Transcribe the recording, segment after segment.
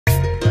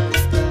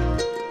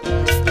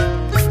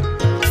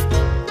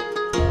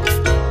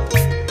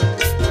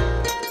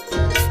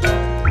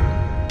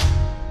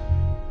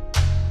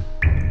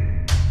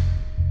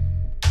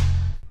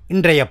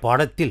இன்றைய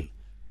பாடத்தில்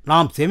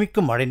நாம்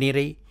சேமிக்கும்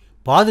மழைநீரை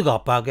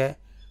பாதுகாப்பாக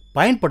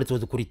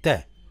பயன்படுத்துவது குறித்த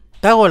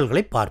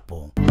தகவல்களை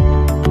பார்ப்போம்.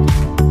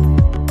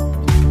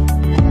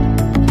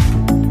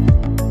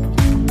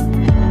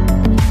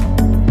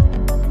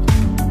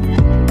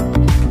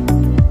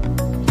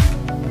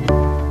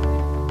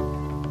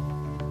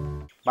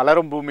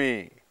 மலரும் பூமி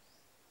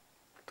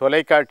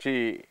தொலைக்காட்சி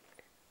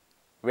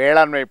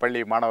வேளாண்மை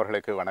பள்ளி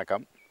மாணவர்களுக்கு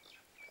வணக்கம்.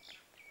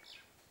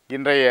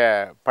 இன்றைய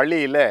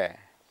பள்ளியில்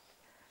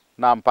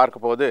நாம்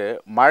பார்க்கும்போது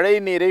மழை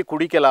நீரை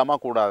குடிக்கலாமா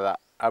கூடாதா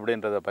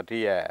அப்படின்றத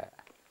பற்றிய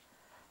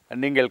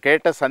நீங்கள்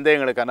கேட்ட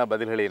சந்தேகங்களுக்கான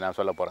பதில்களை நான்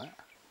சொல்ல போகிறேன்.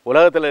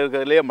 உலகத்தில்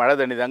இருக்கிறதுலேயே மழை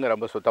தண்ணி தாங்க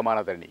ரொம்ப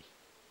சுத்தமான தண்ணி.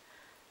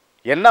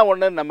 என்ன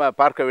ஒன்று நம்ம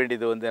பார்க்க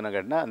வேண்டியது என்ன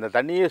கேட்டால், அந்த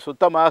தண்ணியை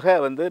சுத்தமாக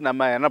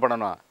நம்ம என்ன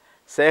பண்ணணும்,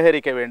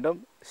 சேகரிக்க வேண்டும்,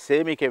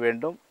 சேமிக்க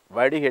வேண்டும்,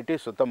 வடிகட்டி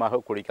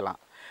சுத்தமாக குடிக்கலாம்.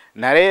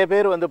 நிறைய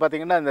பேர்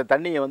பார்த்திங்கன்னா இந்த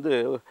தண்ணியை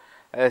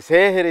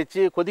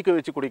சேகரித்து கொதிக்க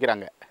வச்சு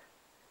குடிக்கிறாங்க.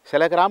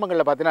 சில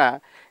கிராமங்களில் பார்த்தீங்கன்னா,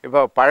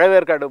 இப்போ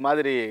பழவேற்காடு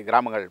மாதிரி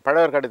கிராமங்கள்,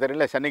 பழவேற்காடு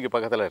தெரியல, சென்னைக்கு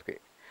பக்கத்தில் இருக்குது.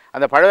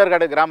 அந்த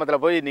பழவேற்காடு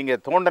கிராமத்தில் போய் நீங்கள்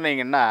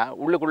தோண்டினீங்கன்னா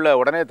உள்ளுக்குள்ளே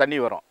உடனே தண்ணி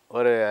வரும்.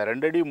 ஒரு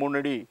 2 அடி 3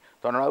 அடி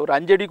தோண்டினா ஒரு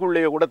 5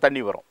 அடிக்குள்ளேயே கூட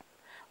தண்ணி வரும்.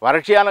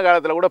 வறட்சியான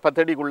காலத்தில் கூட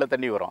 10 அடிக்குள்ளே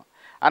தண்ணி வரும்.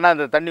 ஆனால்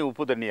அந்த தண்ணி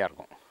உப்பு தண்ணியாக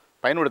இருக்கும்,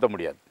 பயன்படுத்த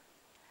முடியாது.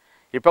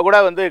 இப்போ கூட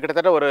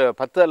கிட்டத்தட்ட ஒரு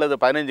 10 அல்லது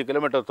 15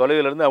 கிலோமீட்டர்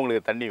தொலைவிலிருந்து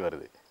அவங்களுக்கு தண்ணி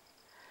வருது.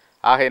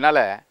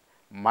 ஆகையினால்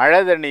மழை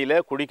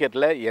தண்ணியில்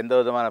குடிக்கிறதுல எந்த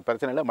விதமான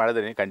பிரச்சனை இல்லை, மழை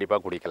தண்ணி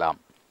கண்டிப்பாக குடிக்கலாம்.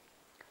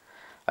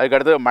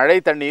 அதுக்கடுத்து மழை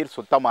தண்ணீர்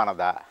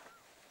சுத்தமானதா,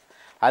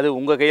 அது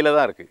உங்கள் கையில்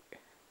தான் இருக்குது.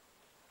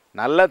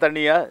 நல்ல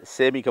தண்ணியாக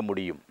சேமிக்க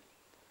முடியும்.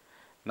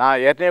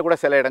 நான் ஏற்கனவே கூட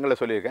சில இடங்களில்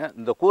சொல்லியிருக்கேன்,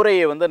 இந்த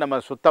கூரையை நம்ம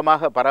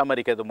சுத்தமாக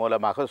பராமரிக்கிறது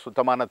மூலமாக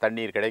சுத்தமான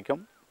தண்ணீர்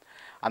கிடைக்கும்.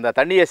 அந்த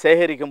தண்ணியை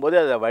சேகரிக்கும் போது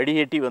அதை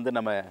வடிகட்டி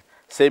நம்ம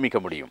சேமிக்க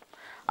முடியும்.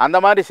 அந்த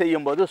மாதிரி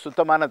செய்யும்போது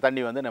சுத்தமான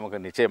தண்ணி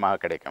நமக்கு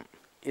நிச்சயமாக கிடைக்கும்.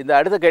 இந்த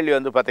அடுத்த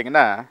கேள்வி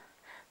பார்த்திங்கன்னா,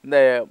 இந்த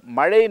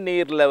மழை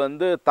நீரில்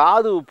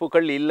தாது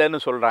உப்புக்கள்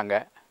இல்லைன்னு சொல்கிறாங்க,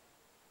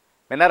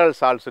 மினரல்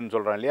சால்ட்ஸ்ன்னு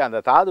சொல்கிறோம் இல்லையா, அந்த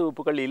தாது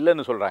உப்புக்கள்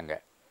இல்லைன்னு சொல்கிறாங்க.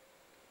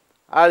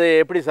 அது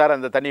எப்படி சார்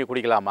அந்த தண்ணியை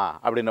குடிக்கலாமா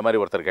அப்படின்ற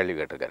மாதிரி ஒருத்தர் கேள்வி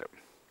கேட்டிருக்காரு.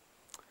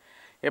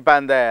 இப்போ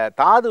அந்த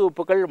தாது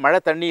உப்புக்கள்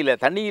மழை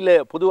தண்ணியில்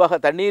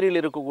பொதுவாக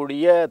தண்ணீரில்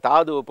இருக்கக்கூடிய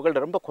தாது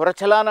உப்புகள் ரொம்ப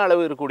குறைச்சலான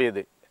அளவு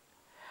இருக்கக்கூடியது.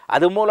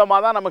 அது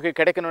மூலமாக தான் நமக்கு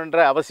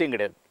கிடைக்கணுன்ற அவசியம்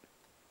கிடையாது.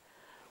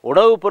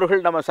 உணவுப்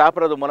பொருட்கள் நம்ம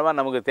சாப்பிட்றது மூலமாக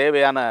நமக்கு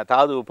தேவையான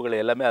தாது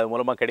உப்புகள் எல்லாமே அது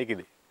மூலமாக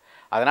கிடைக்குது.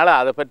 அதனால்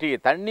அதை பற்றி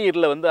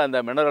தண்ணீரில் அந்த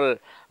மினரல்,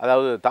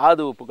 அதாவது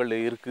தாது உப்புகள்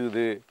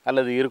இருக்குது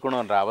அல்லது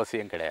இருக்கணுன்ற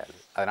அவசியம் கிடையாது.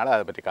 அதனால்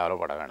அதை பற்றி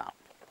கவலைப்பட வேணாம்.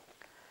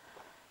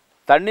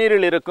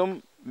 தண்ணீரில் இருக்கும்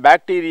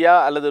பாக்டீரியா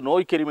அல்லது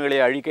நோய் கிருமிகளை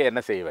அழிக்க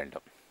என்ன செய்ய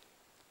வேண்டும்?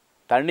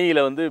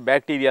 தண்ணியில்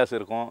பாக்டீரியாஸ்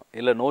இருக்கும்,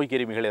 இல்லை நோய்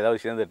கிருமிகள்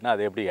ஏதாவது சேர்ந்துட்டுனா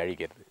அதை எப்படி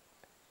அழிக்கிறது?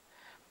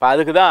 இப்போ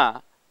அதுக்கு தான்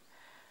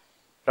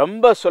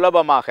ரொம்ப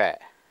சுலபமாக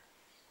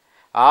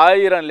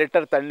 1000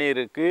 லிட்டர்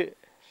தண்ணீருக்கு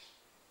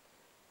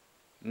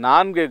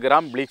 4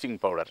 கிராம் ப்ளீச்சிங்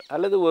பவுடர்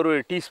அல்லது ஒரு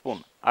டீஸ்பூன்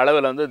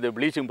அளவில் இந்த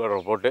ப்ளீச்சிங்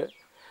பவுடரை போட்டு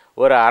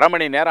ஒரு அரை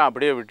மணி நேரம்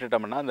அப்படியே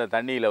விட்டுட்டோம்னா அந்த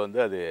தண்ணியில்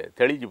அது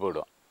தெளிஞ்சு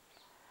போய்டும்.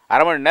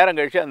 அரை மணி நேரம்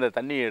கழித்து அந்த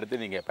தண்ணியை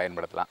எடுத்து நீங்கள்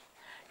பயன்படுத்தலாம்.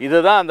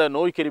 இதுதான் அந்த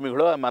நோய்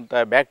கிருமிகளோ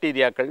மற்ற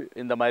பாக்டீரியாக்கள்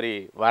இந்த மாதிரி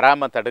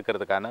வராமல்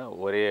தடுக்கிறதுக்கான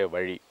ஒரே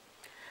வழி.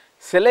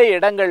 சில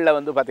இடங்களில்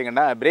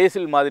பார்த்திங்கன்னா,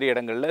 பிரேசில் மாதிரி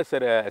இடங்களில்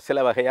சில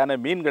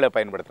வகையான மீன்களை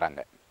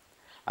பயன்படுத்துகிறாங்க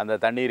அந்த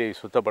தண்ணீரை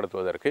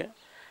சுத்தப்படுத்துவதற்கு.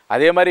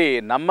 அதே மாதிரி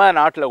நம்ம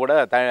நாட்டில் கூட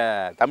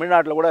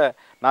தமிழ்நாட்டில் கூட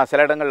நான்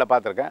சில இடங்களில்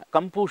பார்த்துருக்கேன்,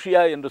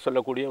 கம்பூஷியா என்று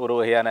சொல்லக்கூடிய ஒரு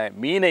வகையான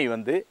மீனை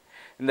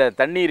இந்த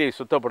தண்ணீரை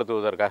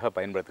சுத்தப்படுத்துவதற்காக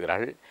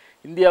பயன்படுத்துகிறார்கள்.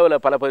 இந்தியாவில்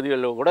பல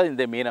பகுதிகளில் கூட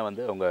இந்த மீனை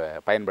அவங்க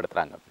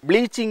பயன்படுத்துகிறாங்க.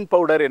 ப்ளீச்சிங்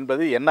பவுடர்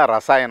என்பது என்ன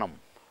ரசாயனம்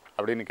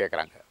அப்படின்னு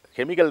கேட்குறாங்க.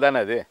 கெமிக்கல்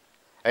தானே அது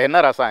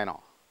என்ன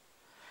ரசாயனம்?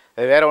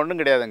 அது வேறு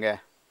ஒன்றும் கிடையாதுங்க,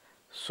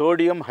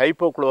 சோடியம்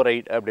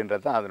ஹைப்போக்ளோரைடு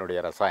அப்படின்றது தான்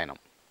அதனுடைய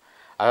ரசாயனம்.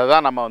 அதை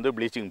தான் நம்ம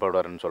ப்ளீச்சிங்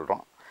பவுடர்னு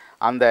சொல்கிறோம்.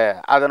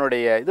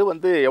 அதனுடைய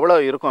இது எவ்வளோ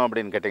இருக்கும்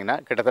அப்படின்னு கேட்டிங்கன்னா,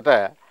 கிட்டத்தட்ட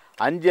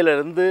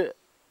 5லிருந்து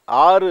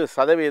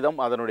 6%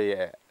 அதனுடைய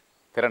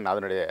திறன்,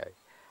 அதனுடைய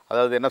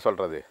அதாவது என்ன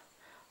சொல்கிறது,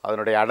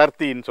 அதனுடைய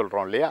அடர்த்தின்னு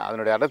சொல்கிறோம் இல்லையா,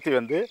 அதனுடைய அடர்த்தி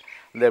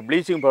இந்த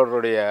ப்ளீச்சிங்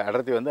பவுடருடைய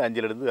அடர்த்தி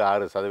 5லிருந்து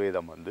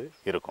 6%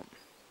 இருக்கும்.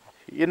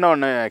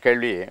 இன்னொன்று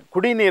கேள்வி,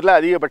 குடிநீரில்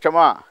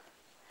அதிகபட்சமாக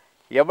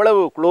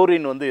எவ்வளவு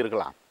குளோரின்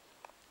இருக்கலாம்?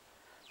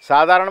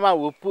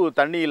 சாதாரணமாக உப்பு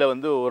தண்ணியில்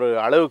ஒரு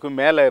அளவுக்கு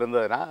மேலே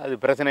இருந்ததுன்னா அது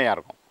பிரச்சனையாக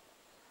இருக்கும்.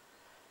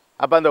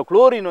 அப்போ அந்த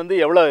குளோரின்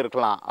எவ்வளோ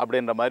இருக்கலாம்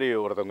அப்படின்ற மாதிரி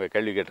ஒருத்தவங்க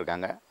கேள்வி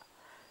கேட்டிருக்காங்க.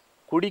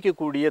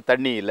 குடிக்கக்கூடிய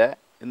தண்ணியில்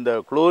இந்த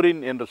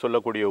குளோரின் என்று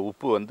சொல்லக்கூடிய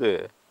உப்பு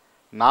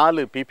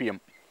 4 ppm.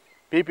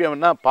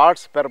 ppmனா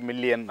பார்ட்ஸ் பெர்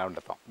மில்லியன்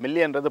அப்படின்றோம்.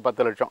 மில்லியன்றது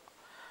 10 லட்சம்.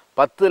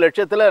 10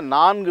 லட்சத்தில்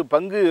 4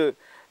 பங்கு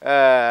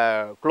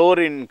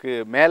குளோரினுக்கு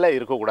மேலே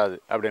இருக்கக்கூடாது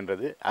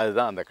அப்படின்றது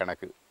அதுதான் அந்த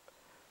கணக்கு,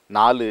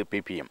 4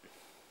 ppm.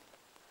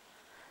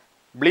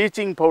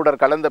 ப்ளீச்சிங்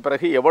பவுடர் கலந்த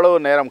பிறகு எவ்வளோ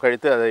நேரம்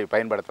கழித்து அதை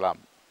பயன்படுத்தலாம்?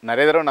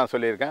 நிறைய தடவை நான்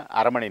சொல்லியிருக்கேன்,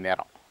 அரை மணி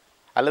நேரம்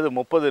அல்லது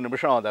 30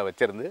 நிமிஷம் அதை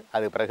வச்சுருந்து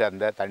அதுக்கு பிறகு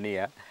அந்த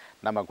தண்ணியை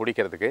நம்ம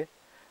குடிக்கிறதுக்கு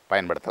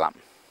பயன்படுத்தலாம்.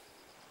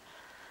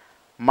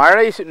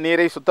 மழை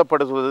நீரை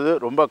சுத்தப்படுத்துவது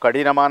ரொம்ப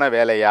கடினமான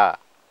வேலையா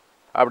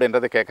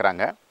அப்படின்றத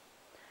கேட்குறாங்க.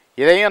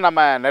 இதையும் நம்ம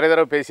நிறைய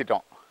தடவை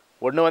பேசிட்டோம்.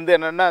 ஒன்று வந்து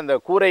என்னென்னா, அந்த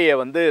கூரையை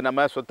வந்து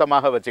நம்ம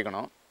சுத்தமாக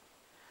வச்சுக்கணும்,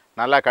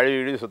 நல்லா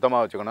கழுவி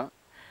சுத்தமாக வச்சுக்கணும்.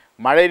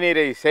 மழை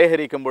நீரை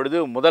சேகரிக்கும் பொழுது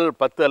முதல்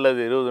 10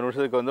 அல்லது 20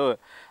 நிமிஷத்துக்கு வந்து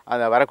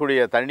அந்த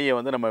வரக்கூடிய தண்ணியை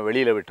வந்து நம்ம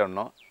வெளியில்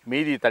விட்டுடணும்.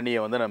 மீதி தண்ணியை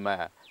வந்து நம்ம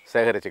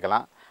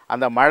சேகரிச்சுக்கலாம்.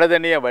 அந்த மழை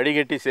தண்ணியை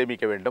வடிகட்டி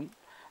சேமிக்க வேண்டும்.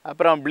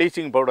 அப்புறம்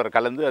ப்ளீச்சிங் பவுடர்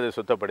கலந்து அதை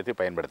சுத்தப்படுத்தி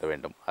பயன்படுத்த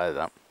வேண்டும்.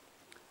 அதுதான்.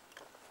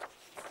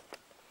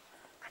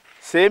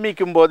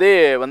 சேமிக்கும் போதே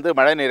வந்து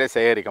மழை நீரை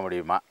சேகரிக்க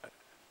முடியுமா?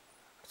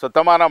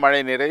 சுத்தமான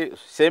மழை நீரை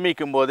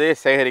சேமிக்கும் போதே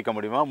சேகரிக்க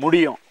முடியுமா?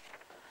 முடியும்.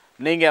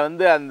 நீங்கள்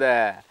வந்து அந்த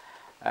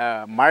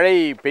மழை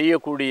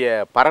பெய்யக்கூடிய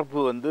பரப்பு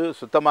வந்து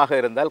சுத்தமாக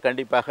இருந்தால்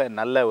கண்டிப்பாக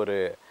நல்ல ஒரு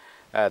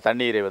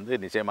தண்ணீரை வந்து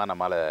நிச்சயமாக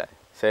நம்மால்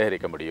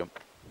சேகரிக்க முடியும்.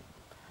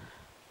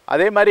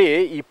 அதே மாதிரி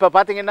இப்போ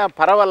பார்த்திங்கன்னா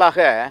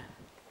பரவலாக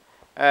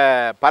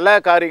பல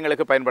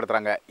காரியங்களுக்கு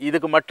பயன்படுத்துகிறாங்க.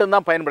 இதுக்கு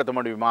மட்டும்தான் பயன்படுத்த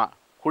முடியுமா,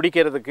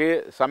 குடிக்கிறதுக்கு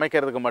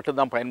சமைக்கிறதுக்கு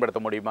மட்டும்தான்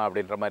பயன்படுத்த முடியுமா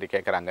அப்படின்ற மாதிரி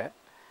கேட்குறாங்க.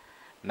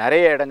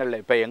 நிறைய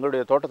இடங்களில் இப்போ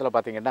எங்களுடைய தோட்டத்தில்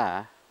பார்த்திங்கன்னா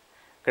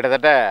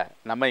கிட்டத்தட்ட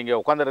நம்ம இங்கே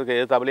உட்காந்துறதுக்கு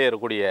எதிர்த்தாப்புலேயே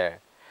இருக்கக்கூடிய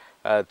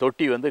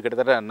தொட்டி வந்து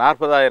கிட்டத்தட்ட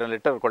 40,000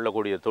 லிட்டர்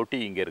கொள்ளக்கூடிய தொட்டி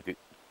இங்கே இருக்குது.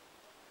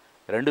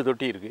 2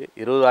 தொட்டி இருக்குது.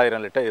 20,000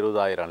 லிட்டர்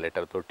 20,000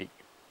 லிட்டர் தொட்டி.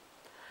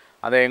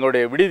 அந்த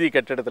எங்களுடைய விடுதி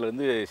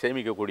கட்டிடத்துலேருந்து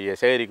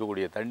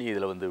சேகரிக்கக்கூடிய தண்ணி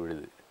இதில் வந்து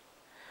விழுது.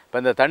 இப்போ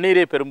இந்த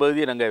தண்ணீரை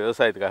பெரும்பகுதி நாங்கள்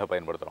விவசாயத்துக்காக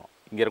பயன்படுத்துகிறோம்.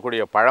 இங்கே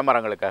இருக்கக்கூடிய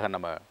பழமரங்களுக்காக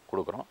நம்ம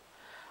கொடுக்குறோம்.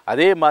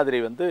 அதே மாதிரி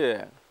வந்து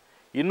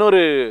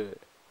இன்னொரு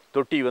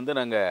தொட்டி வந்து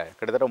நாங்கள்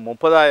கிட்டத்தட்ட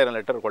 30,000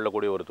 லிட்டர்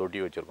கொள்ளக்கூடிய ஒரு தொட்டி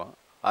வச்சுருக்கோம்.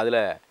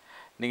 அதில்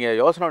நீங்கள்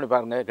யோசனை பண்ணி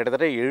பாருங்கள்,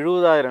 கிட்டத்தட்ட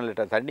 70,000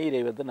 லிட்டர் தண்ணீரை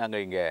வந்து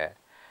நாங்கள் இங்கே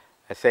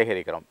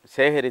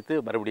சேகரித்து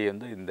மறுபடியும்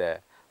வந்து இந்த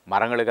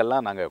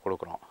மரங்களுக்கெல்லாம் நாங்கள்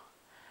கொடுக்குறோம்.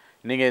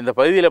 நீங்கள் இந்த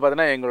பகுதியில்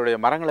பார்த்தீங்கன்னா எங்களுடைய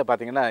மரங்களை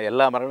பார்த்திங்கன்னா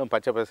எல்லா மரங்களும்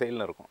பச்சை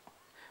பசைல்னு இருக்கும்.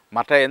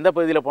 மற்ற எந்த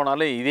பகுதியில்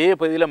போனாலும் இதே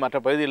பகுதியில் மற்ற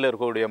பகுதியில்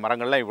இருக்கக்கூடிய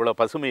மரங்கள்லாம் இவ்வளோ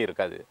பசுமை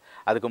இருக்காது.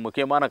 அதுக்கு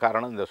முக்கியமான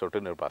காரணம் இந்த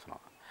சொட்டு நீர்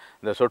பாசனம்.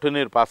 இந்த சொட்டு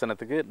நீர்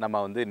பாசனத்துக்கு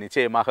நம்ம வந்து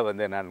நிச்சயமாக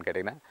வந்து என்னன்னு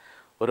கேட்டிங்கன்னா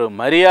ஒரு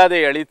மரியாதை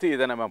அளித்து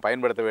இதை நம்ம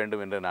பயன்படுத்த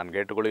வேண்டும் என்று நான்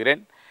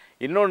கேட்டுக்கொள்கிறேன்.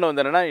 இன்னொன்று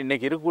வந்து என்னென்னா,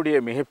 இன்றைக்கி இருக்கக்கூடிய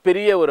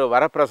மிகப்பெரிய ஒரு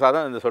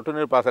வரப்பிரசாதம் இந்த சொட்டு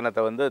நீர்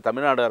பாசனத்தை வந்து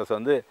தமிழ்நாடு அரசு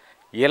வந்து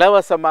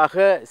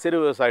இலவசமாக சிறு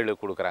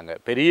விவசாயிகளுக்கு கொடுக்குறாங்க.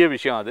 பெரிய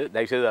விஷயம் அது.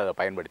 தயவுசெய்து அதை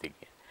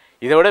பயன்படுத்திங்க.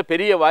 இதை விட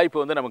பெரிய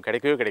வாய்ப்பு வந்து நமக்கு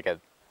கிடைக்கவே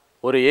கிடைக்காது.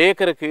 ஒரு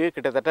ஏக்கருக்கு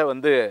கிட்டத்தட்ட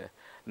வந்து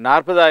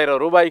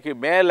 40,000 ரூபாய்க்கு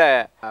மேலே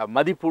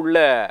மதிப்புள்ள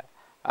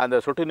அந்த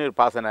சொட்டு நீர்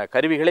பாசன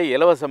கருவிகளை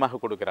இலவசமாக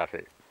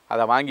கொடுக்கிறார்கள்.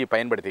 அதை வாங்கி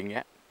பயன்படுத்திங்க.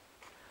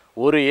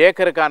 ஒரு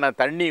ஏக்கருக்கான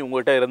தண்ணி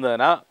உங்கள்கிட்ட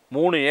இருந்ததுன்னா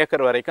 3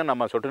 ஏக்கர் வரைக்கும்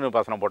நம்ம சொட்டு நீர்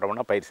பாசனம்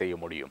போட்டோம்னா பயிர் செய்ய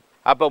முடியும்.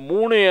 அப்போ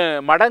 3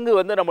 மடங்கு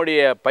வந்து நம்முடைய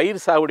பயிர்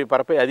சாகுபடி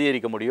பரப்பை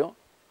அதிகரிக்க முடியும்.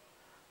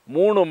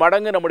 3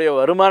 மடங்கு நம்முடைய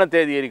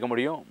வருமானத்தை அதிகரிக்க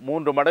முடியும்.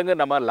 3 மடங்கு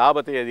நம்ம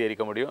லாபத்தை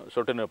அதிகரிக்க முடியும்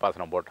சொட்டு நீர்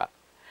பாசனம் போட்டால்.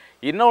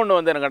 இன்னொன்று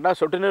வந்து என்ன கேட்டால்,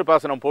 சொட்டு நீர்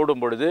பாசனம்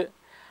போடும் பொழுது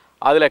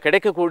அதில்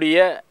கிடைக்கக்கூடிய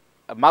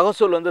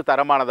மகசூல் வந்து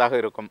தரமானதாக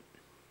இருக்கும்.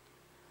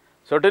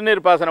 சொட்டு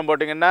நீர் பாசனம்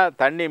போட்டிங்கன்னா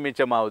தண்ணி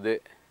மிச்சமாகுது,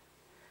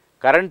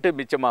 கரண்ட்டு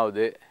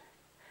மிச்சமாகுது,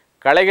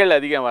 களைகள்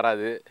அதிகம்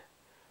வராது,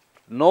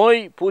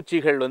 நோய்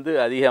பூச்சிகள் வந்து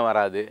அதிகம்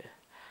வராது.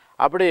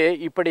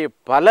 இப்படி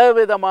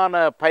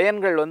பலவிதமான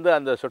பயன்கள் வந்து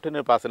அந்த சொட்டு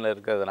நீர் பாசனில்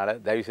இருக்கிறதுனால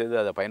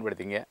தயவுசெய்து அதை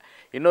பயன்படுத்திங்க.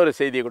 இன்னொரு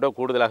செய்தியை கூட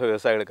கூடுதலாக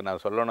விவசாயிகளுக்கு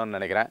நான் சொல்லணும்னு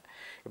நினைக்கிறேன்.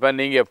 இப்போ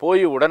நீங்கள்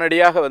போய்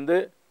உடனடியாக வந்து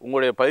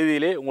உங்களுடைய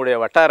பகுதியிலே உங்களுடைய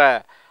வட்டார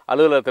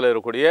அலுவலகத்தில்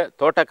இருக்கக்கூடிய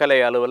தோட்டக்கலை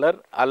அலுவலர்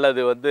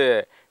அல்லது வந்து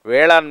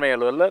வேளாண்மை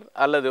அலுவலர்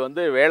அல்லது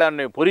வந்து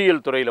வேளாண்மை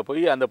பொறியியல் துறையில்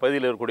போய் அந்த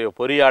பகுதியில் இருக்கக்கூடிய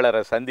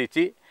பொறியாளரை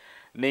சந்தித்து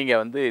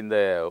நீங்கள் வந்து இந்த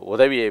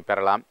உதவியை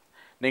பெறலாம்.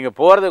 நீங்கள்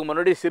போகிறதுக்கு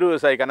முன்னாடி சிறு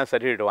விவசாயிக்கான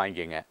சர்டிஃபிகேட்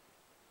வாங்கிக்கோங்க.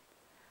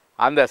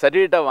 அந்த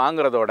சர்டிஃபிகேட்டை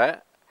வாங்குறதோட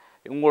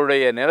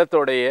உங்களுடைய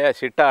நிலத்துடைய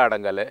சிட்டா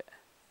அடங்கல்,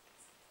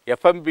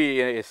 எஃப்எம்பி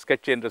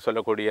ஸ்கெட்ச் என்று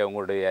சொல்லக்கூடிய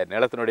உங்களுடைய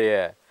நிலத்தினுடைய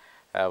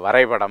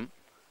வரைபடம்,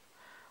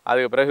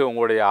 அதுக்கு பிறகு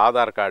உங்களுடைய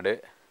ஆதார் கார்டு,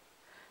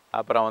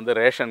 அப்புறம் வந்து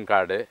ரேஷன்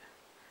கார்டு,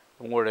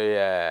 உங்களுடைய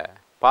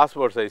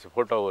பாஸ்போர்ட் சைஸ்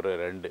ஃபோட்டோ ஒரு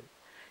 2,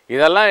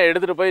 இதெல்லாம்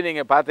எடுத்துகிட்டு போய்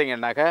நீங்கள்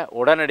பார்த்தீங்கன்னாக்கா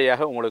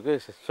உடனடியாக உங்களுக்கு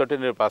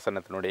சொட்டு நீர்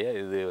பாசனத்தினுடைய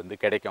இது வந்து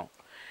கிடைக்கும்.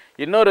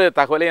 இன்னொரு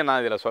தகவலையும்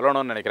நான் இதில்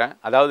சொல்லணும்னு நினைக்கிறேன்.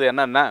 அதாவது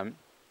என்னென்னா,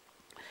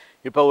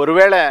 இப்போ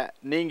ஒருவேளை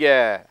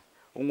நீங்கள்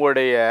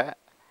உங்களுடைய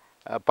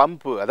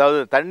பம்பு, அதாவது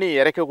தண்ணி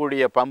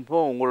இறைக்கக்கூடிய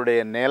பம்பும் உங்களுடைய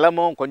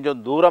நிலமும்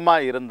கொஞ்சம்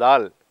தூரமாக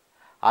இருந்தால்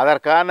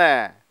அதற்கான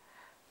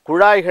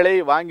குழாய்களை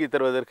வாங்கி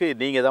தருவதற்கு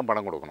நீங்கள் தான்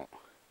பணம் கொடுக்கணும்.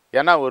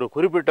 ஏன்னா ஒரு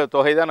குறிப்பிட்ட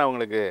தொகை தான்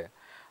அவங்களுக்கு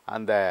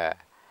அந்த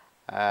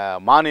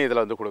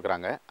மானியத்தில் வந்து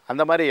கொடுக்குறாங்க.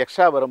 அந்த மாதிரி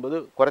எக்ஸ்ட்ரா வரும்போது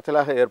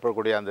குறைச்சலாக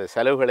ஏற்படக்கூடிய அந்த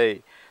செலவுகளை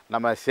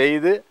நம்ம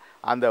செய்து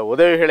அந்த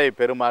உதவிகளை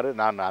பெறுமாறு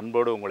நான்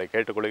அன்போடு உங்களை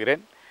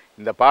கேட்டுக்கொள்கிறேன்.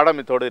 இந்த பாடம்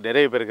இதோடு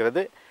நிறைவு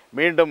பெறுகிறது.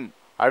 மீண்டும்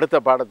அடுத்த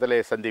பாடத்திலே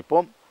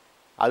சந்திப்போம்.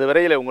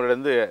 அதுவரையில்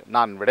உங்களிடம்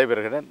நான்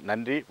விடைபெறுகிறேன்.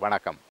 நன்றி,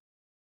 வணக்கம்.